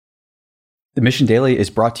The Mission Daily is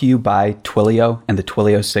brought to you by Twilio and the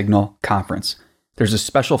Twilio Signal Conference. There's a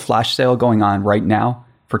special flash sale going on right now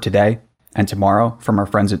for today and tomorrow from our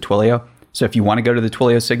friends at Twilio. So if you want to go to the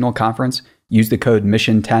Twilio Signal Conference, use the code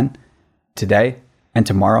MISSION10 today and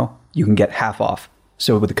tomorrow. You can get half off.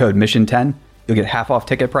 So with the code MISSION10, you'll get half off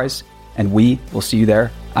ticket price, and we will see you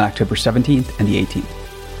there on October 17th and the 18th.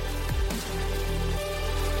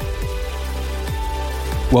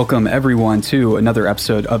 Welcome everyone to another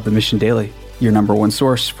episode of The Mission Daily, your number one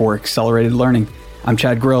source for accelerated learning. I'm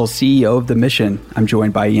Chad Grill, CEO of The Mission. I'm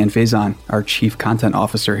joined by Ian Faison, our Chief Content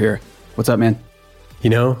Officer here. What's up, man?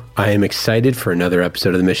 You know, I am excited for another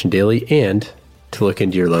episode of The Mission Daily and to look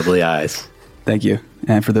into your lovely eyes. Thank you.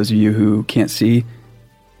 And for those of you who can't see,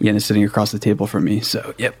 Ian is sitting across the table from me.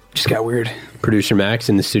 So, yep, just got weird. Producer Max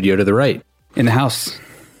in the studio to the right. In the house.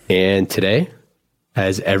 And today,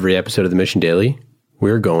 as every episode of The Mission Daily,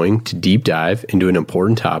 we're going to deep dive into an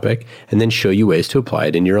important topic and then show you ways to apply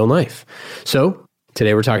it in your own life. So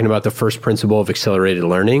today we're talking about the first principle of accelerated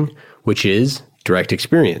learning, which is direct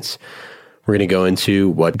experience. We're going to go into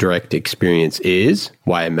what direct experience is,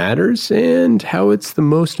 why it matters, and how it's the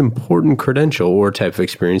most important credential or type of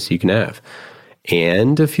experience you can have,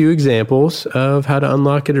 and a few examples of how to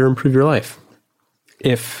unlock it or improve your life.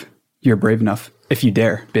 If you're brave enough, if you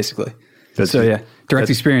dare, basically. Direct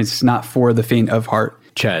experience is not for the faint of heart.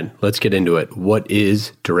 Chad, let's get into it. What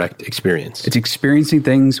is direct experience? It's experiencing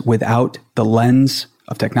things without the lens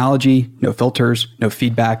of technology, no filters, no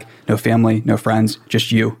feedback, no family, no friends, just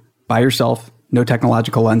you by yourself, no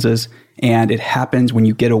technological lenses. And it happens when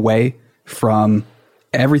you get away from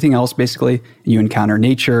everything else, basically. You encounter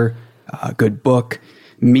nature, a good book,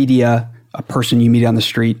 media, a person you meet on the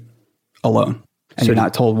street alone. And you're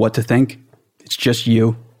not told what to think. It's just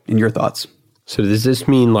you and your thoughts. So does this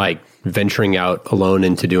mean like venturing out alone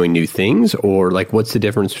into doing new things, or like what's the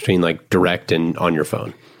difference between like direct and on your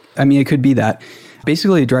phone? I mean, it could be that.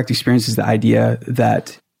 Basically, a direct experience is the idea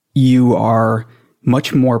that you are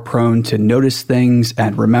much more prone to notice things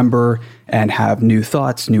and remember and have new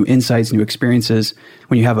thoughts, new insights, new experiences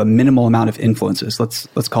when you have a minimal amount of influences.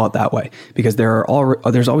 Let's call it that way, because there's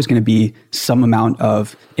always going to be some amount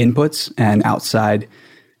of inputs and outside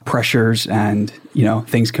pressures and,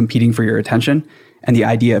 things competing for your attention. And the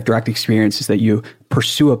idea of direct experience is that you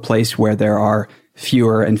pursue a place where there are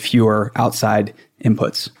fewer and fewer outside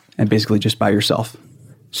inputs and basically just by yourself.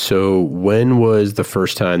 So when was the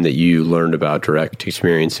first time that you learned about direct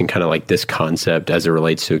experience and kind of like this concept as it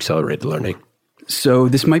relates to accelerated learning? So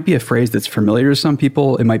this might be a phrase that's familiar to some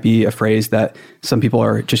people. It might be a phrase that some people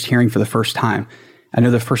are just hearing for the first time. I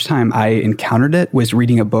know the first time I encountered it was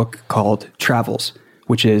reading a book called Travels,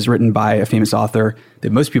 which is written by a famous author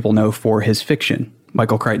that most people know for his fiction,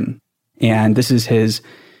 Michael Crichton. And this is his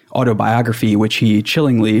autobiography, which he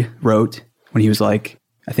chillingly wrote when he was like,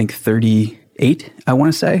 I think 38, I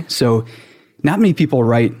want to say. So not many people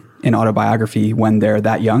write an autobiography when they're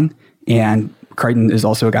that young. And Crichton is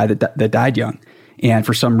also a guy that died young. And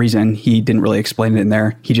for some reason, he didn't really explain it in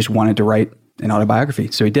there. He just wanted to write an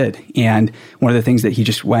autobiography. So he did. And one of the things that he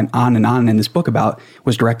just went on in this book about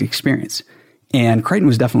was direct experience. And Crichton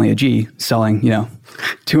was definitely a G, selling,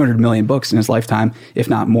 200 million books in his lifetime, if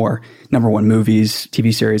not more. Number one movies,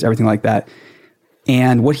 TV series, everything like that.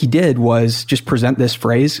 And what he did was just present this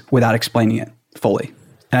phrase without explaining it fully.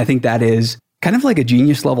 And I think that is kind of like a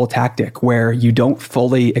genius level tactic where you don't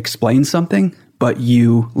fully explain something, but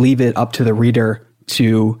you leave it up to the reader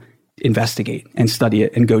to investigate and study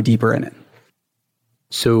it and go deeper in it.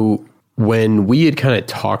 So when we had kind of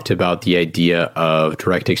talked about the idea of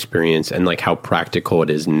direct experience and like how practical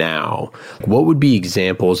it is now, what would be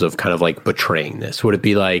examples of kind of like betraying this? Would it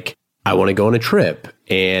be like, I want to go on a trip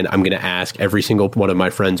and I'm going to ask every single one of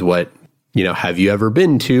my friends have you ever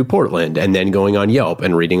been to Portland? And then going on Yelp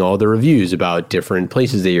and reading all the reviews about different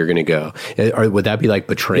places that you're going to go. Or would that be like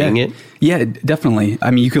betraying it? Yeah, definitely.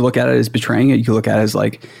 I mean, you could look at it as betraying it. You could look at it as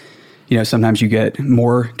like, sometimes you get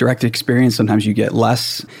more direct experience, sometimes you get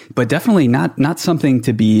less, but definitely not something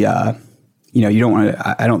to be, you don't want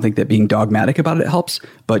to, I don't think that being dogmatic about it helps,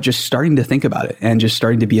 but just starting to think about it and just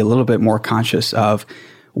starting to be a little bit more conscious of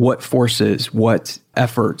what forces, what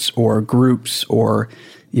efforts or groups or,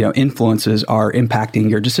 influences are impacting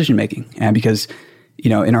your decision making. And because,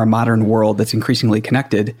 in our modern world that's increasingly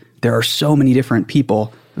connected, there are so many different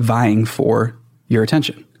people vying for your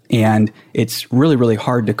attention. And it's really, really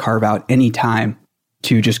hard to carve out any time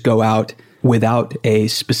to just go out without a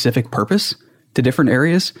specific purpose to different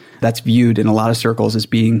areas. That's viewed in a lot of circles as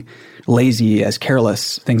being lazy, as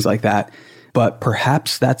careless, things like that. But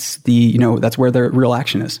perhaps that's that's where the real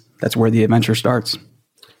action is. That's where the adventure starts.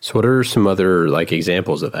 So what are some other like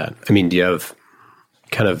examples of that? I mean, do you have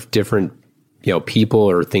kind of different, people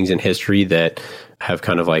or things in history that have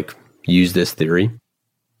kind of like used this theory?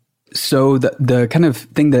 So the kind of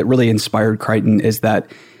thing that really inspired Crichton is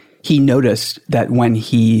that he noticed that when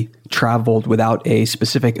he traveled without a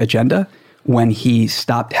specific agenda, when he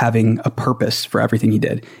stopped having a purpose for everything he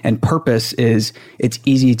did. And purpose is, it's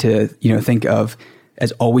easy to, think of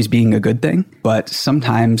as always being a good thing, but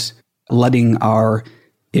sometimes letting our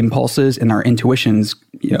impulses and our intuitions,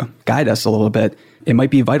 guide us a little bit, it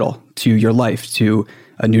might be vital to your life, to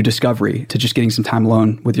a new discovery, to just getting some time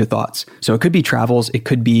alone with your thoughts. So it could be travels. It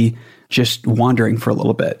could be just wandering for a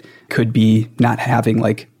little bit. Could be not having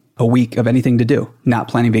like a week of anything to do, not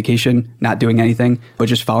planning vacation, not doing anything, but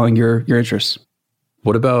just following your interests.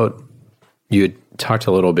 What about, you had talked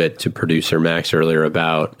a little bit to producer Max earlier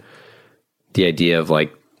about the idea of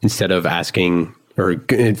like, instead of asking or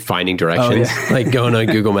finding directions, like going on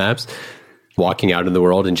Google Maps, walking out in the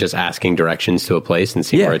world and just asking directions to a place and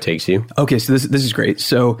see where it takes you. Okay, so this is great.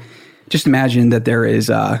 So just imagine that there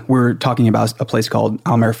is, we're talking about a place called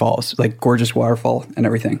Almere Falls, like gorgeous waterfall and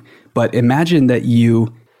everything. But imagine that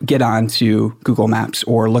you get onto Google Maps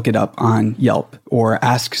or look it up on Yelp or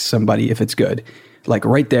ask somebody if it's good. Like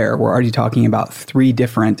right there, we're already talking about 3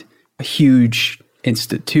 different huge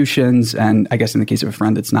institutions, and I guess in the case of a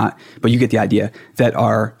friend, it's not, but you get the idea, that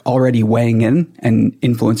are already weighing in and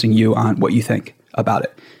influencing you on what you think about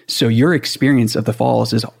it. So your experience of the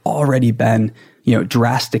falls has already been,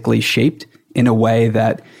 drastically shaped in a way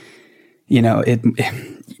that,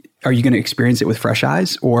 are you going to experience it with fresh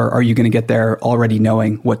eyes, or are you going to get there already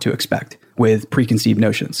knowing what to expect with preconceived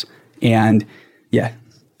notions? And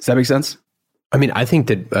does that make sense? I mean, I think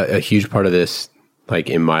that a huge part of this, like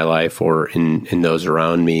in my life or in those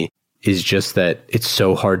around me, is just that it's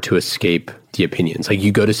so hard to escape the opinions. Like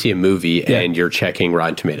you go to see a movie and you're checking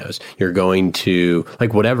Rotten Tomatoes. You're going to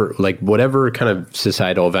whatever kind of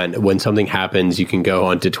societal event, when something happens, you can go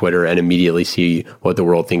onto Twitter and immediately see what the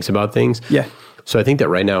world thinks about things. Yeah. So I think that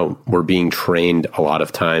right now we're being trained a lot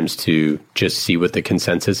of times to just see what the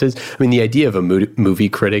consensus is. I mean, the idea of a movie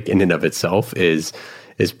critic in and of itself is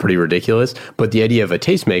pretty ridiculous. But the idea of a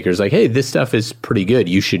tastemaker is like, hey, this stuff is pretty good.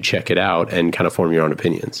 You should check it out and kind of form your own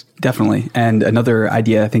opinions. Definitely. And another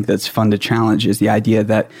idea I think that's fun to challenge is the idea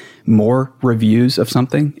that more reviews of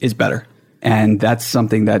something is better. And that's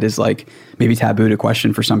something that is like maybe taboo to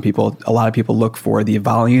question for some people. A lot of people look for the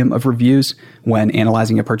volume of reviews when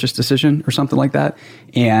analyzing a purchase decision or something like that.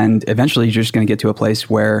 And eventually you're just going to get to a place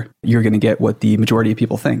where you're going to get what the majority of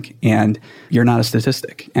people think. And you're not a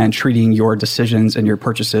statistic. And treating your decisions and your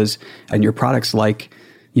purchases and your products like,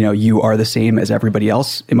 you are the same as everybody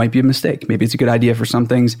else, it might be a mistake. Maybe it's a good idea for some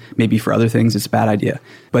things. Maybe for other things, it's a bad idea.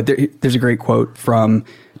 But there's a great quote from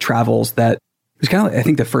Travels that it was kind of, I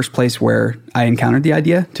think, the first place where I encountered the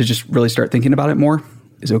idea to just really start thinking about it more.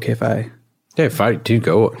 Is it okay if I... Yeah,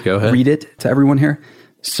 go ahead. Read it to everyone here.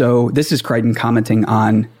 So this is Crichton commenting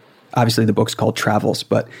on, obviously the book's called Travels,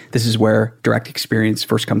 but this is where direct experience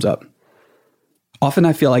first comes up. Often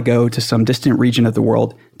I feel I go to some distant region of the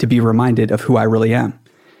world to be reminded of who I really am.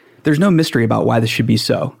 There's no mystery about why this should be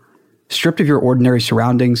so. Stripped of your ordinary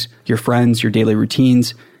surroundings, your friends, your daily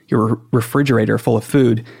routines, your refrigerator full of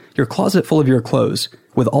food, your closet full of your clothes,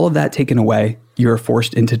 with all of that taken away, you are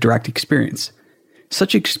forced into direct experience.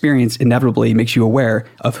 Such experience inevitably makes you aware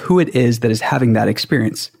of who it is that is having that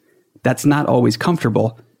experience. That's not always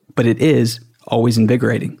comfortable, but it is always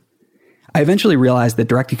invigorating. I eventually realized that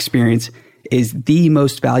direct experience is the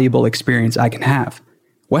most valuable experience I can have.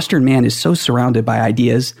 Western man is so surrounded by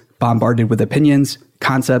ideas, bombarded with opinions,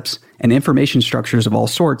 concepts, and information structures of all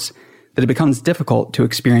sorts, that it becomes difficult to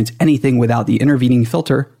experience anything without the intervening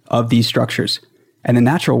filter of these structures. And in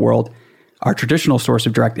the natural world, our traditional source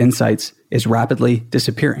of direct insights is rapidly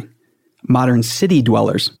disappearing. Modern city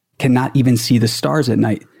dwellers cannot even see the stars at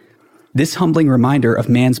night. This humbling reminder of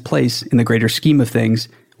man's place in the greater scheme of things,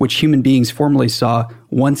 which human beings formerly saw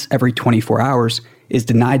once every 24 hours, is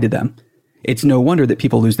denied to them. It's no wonder that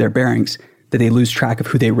people lose their bearings, that they lose track of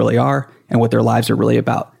who they really are and what their lives are really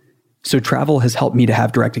about. So travel has helped me to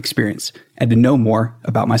have direct experience and to know more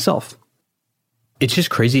about myself. It's just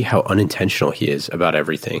crazy how unintentional he is about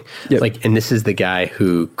everything. Yep. Like, and this is the guy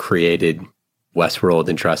who created Westworld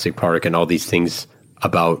and Jurassic Park and all these things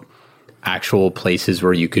about actual places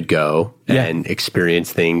where you could go and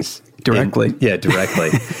experience things directly. Directly.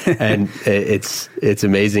 And it's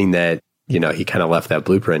amazing that, he kind of left that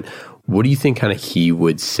blueprint. What do you think kind of he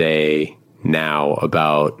would say now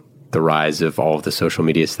about the rise of all of the social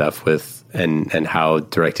media stuff and how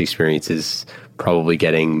direct experience is probably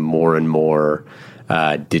getting more and more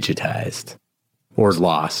digitized? or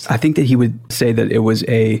lost? I think that he would say that it was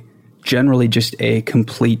generally just a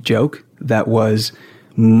complete joke that was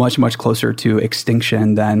much, much closer to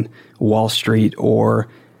extinction than Wall Street or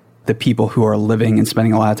the people who are living and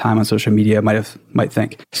spending a lot of time on social media might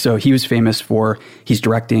think. So he was famous for, he's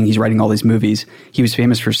directing, he's writing all these movies. He was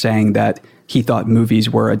famous for saying that he thought movies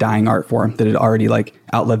were a dying art form, that had already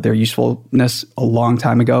outlived their usefulness a long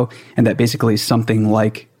time ago, and that basically something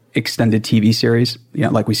like extended TV series,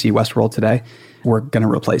 like we see Westworld today, were going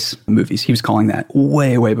to replace movies. He was calling that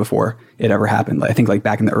way, way before it ever happened. I think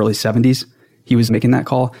back in the early 70s, he was making that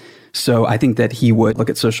call. So I think that he would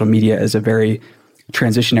look at social media as a very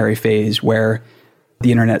transitionary phase where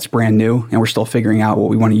the internet's brand new and we're still figuring out what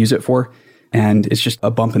we want to use it for. And it's just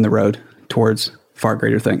a bump in the road towards far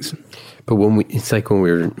greater things. But it's like when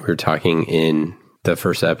we were talking in the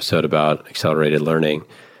first episode about accelerated learning,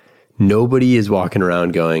 nobody is walking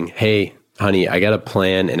around going, hey, honey, I got to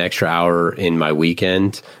plan an extra hour in my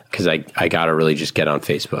weekend because I got to really just get on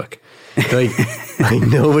Facebook.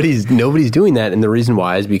 Nobody's doing that. And the reason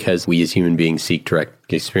why is because we as human beings seek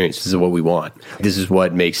direct experience. This is what we want. This is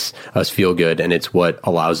what makes us feel good. And it's what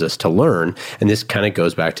allows us to learn. And this kind of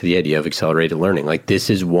goes back to the idea of accelerated learning. This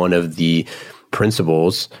is one of the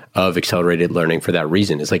principles of accelerated learning for that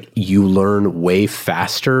reason. It's you learn way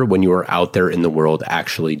faster when you are out there in the world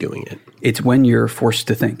actually doing it. It's when you're forced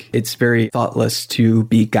to think. It's very thoughtless to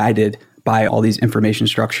be guided by all these information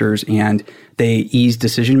structures, and they ease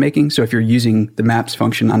decision making. So if you're using the maps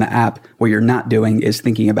function on an app, what you're not doing is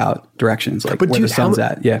thinking about directions, where the sun's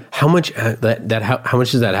at. Yeah. How much how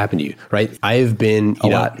much does that happen to you? Right. I have been a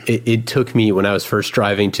lot. It took me when I was first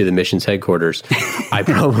driving to the missions headquarters. I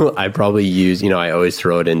probably use I always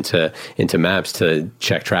throw it into maps to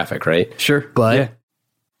check traffic. Right. Sure. But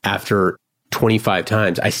after 25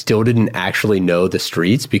 times, I still didn't actually know the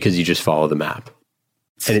streets because you just follow the map.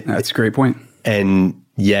 And that's a great point. And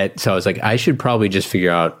yet, so I was I should probably just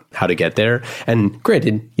figure out how to get there. And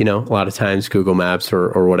granted, a lot of times Google Maps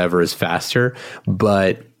or whatever is faster,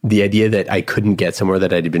 but the idea that I couldn't get somewhere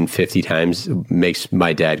that I'd been 50 times makes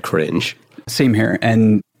my dad cringe. Same here.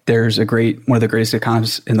 And there's one of the greatest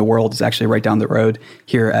economists in the world is actually right down the road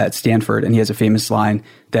here at Stanford. And he has a famous line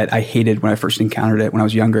that I hated when I first encountered it when I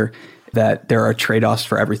was younger, that there are trade-offs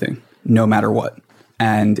for everything, no matter what.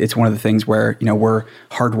 And it's one of the things where, we're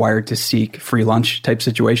hardwired to seek free lunch type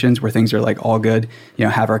situations where things are all good,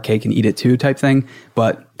 have our cake and eat it too type thing.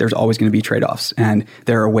 But there's always going to be trade-offs. And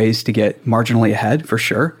there are ways to get marginally ahead for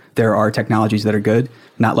sure. There are technologies that are good,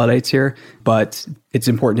 not Luddites here, but it's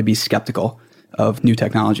important to be skeptical of new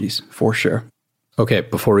technologies for sure. Okay,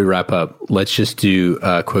 before we wrap up, let's just do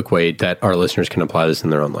a quick way that our listeners can apply this in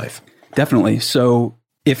their own life. Definitely. So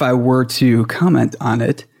if I were to comment on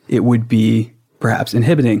it, it would be perhaps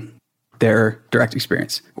inhibiting their direct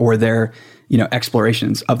experience or their,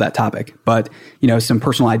 explorations of that topic. But, some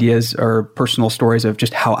personal ideas or personal stories of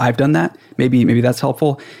just how I've done that, maybe that's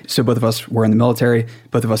helpful. So both of us were in the military,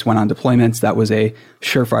 both of us went on deployments. That was a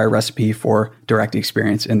surefire recipe for direct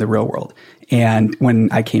experience in the real world. And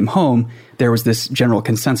when I came home, there was this general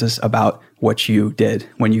consensus about what you did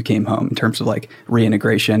when you came home in terms of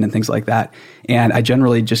reintegration and things like that. And I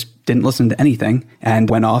generally just didn't listen to anything and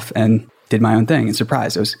went off and did my own thing. And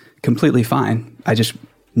surprise, it was completely fine. I just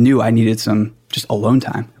knew I needed some just alone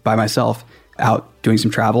time by myself, out doing some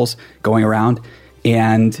travels, going around.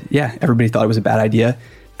 And everybody thought it was a bad idea,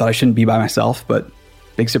 thought I shouldn't be by myself, but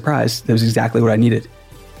big surprise, that was exactly what I needed.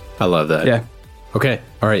 I love that. Yeah. Okay.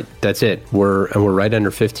 All right. That's it. We're right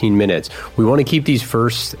under 15 minutes. We want to keep these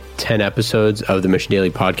first 10 episodes of the Mission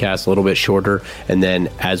Daily podcast a little bit shorter. And then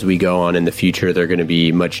as we go on in the future, they're going to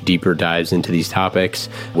be much deeper dives into these topics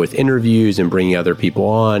with interviews and bringing other people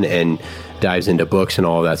on and dives into books and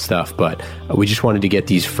all of that stuff. But we just wanted to get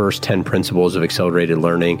these first 10 principles of accelerated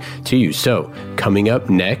learning to you. So coming up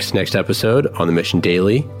next episode on the Mission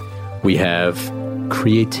Daily, we have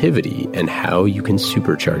creativity and how you can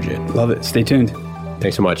supercharge it. Love it. Stay tuned.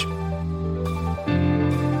 Thanks so much.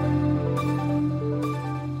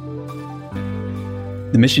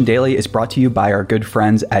 The Mission Daily is brought to you by our good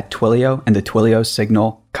friends at Twilio and the Twilio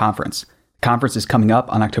Signal Conference. The conference is coming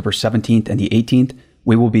up on October 17th and the 18th.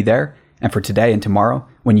 We will be there. And for today and tomorrow,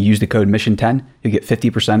 when you use the code MISSION10, you'll get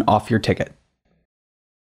 50% off your ticket.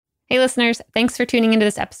 Hey listeners, thanks for tuning into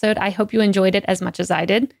this episode. I hope you enjoyed it as much as I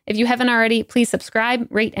did. If you haven't already, please subscribe,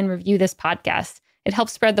 rate, and review this podcast. It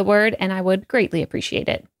helps spread the word, and I would greatly appreciate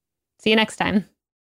it. See you next time.